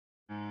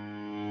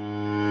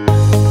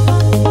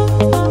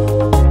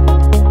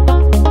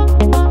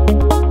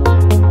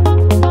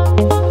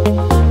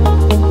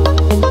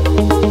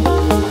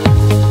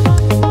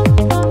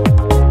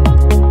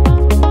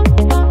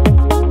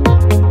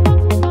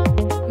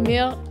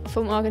wir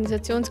vom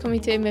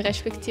Organisationskomitee, wir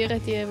respektieren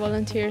die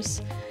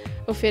Volunteers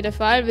auf jeden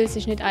Fall, weil es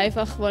ist nicht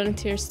einfach,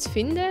 Volunteers zu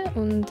finden.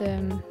 Und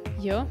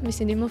ja, wir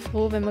sind immer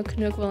froh, wenn wir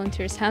genug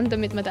Volunteers haben,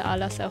 damit wir den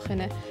Anlass auch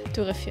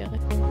durchführen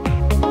können.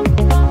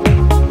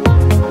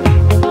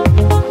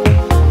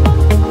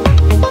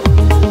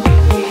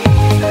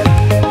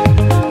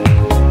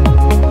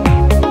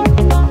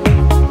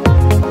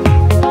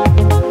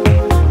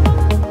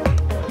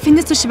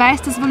 Findest du,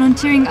 schweißt das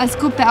Volunteering als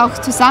Gruppe auch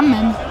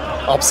zusammen?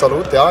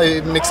 Absolut, ja.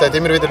 Man sieht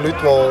immer wieder Leute,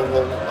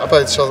 die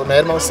jetzt schon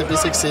mehrmals dabei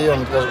waren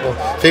und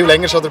die viel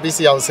länger schon dabei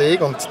sind als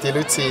ich. Und die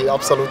Leute sind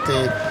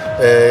absolute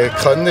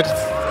Könner.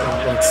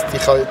 Und die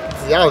können,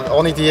 ja,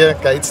 ohne die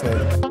geht es nicht.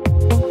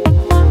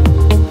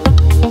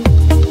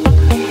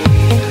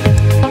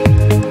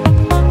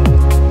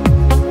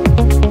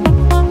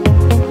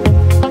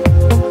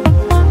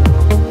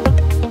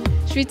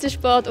 Schweizer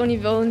Sport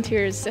ohne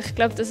Volunteers. Ich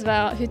glaube, das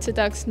wäre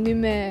heutzutage nicht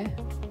mehr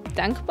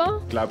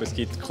denkbar. Ich glaube, es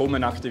gibt kaum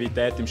eine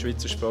Aktivität im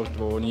Schweizer Sport,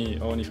 die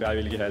ohne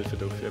freiwillige Helfer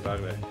durchführbar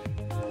wäre.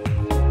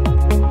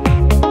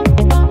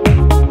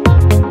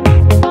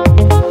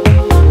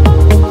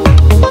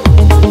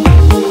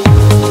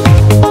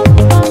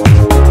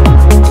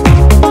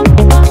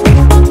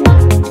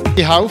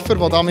 Die Helfer,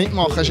 die hier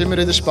mitmachen, ist immer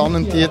wieder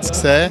spannend, die zu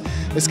sehen.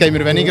 Es geht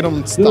mir weniger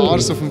um die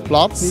Stars auf dem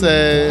Platz.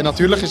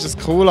 Natürlich ist es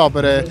cool,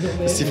 aber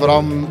es sind vor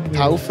allem die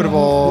Helfer,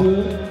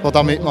 die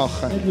hier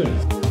mitmachen.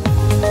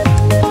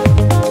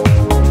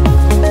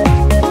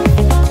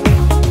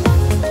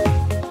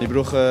 Ich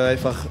brauche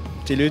einfach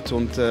die Leute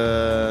und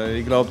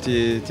ich glaube,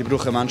 die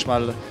brauchen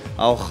manchmal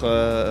auch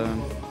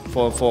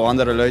von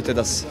anderen Leuten,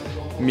 dass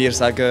wir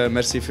sagen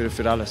merci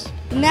für alles.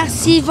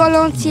 Merci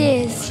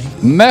Volunteers.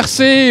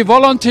 Merci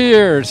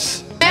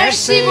Volunteers.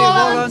 Merci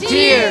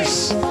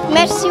Volunteers.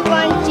 Merci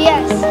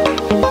Volunteers.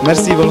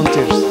 Merci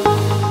Volunteers.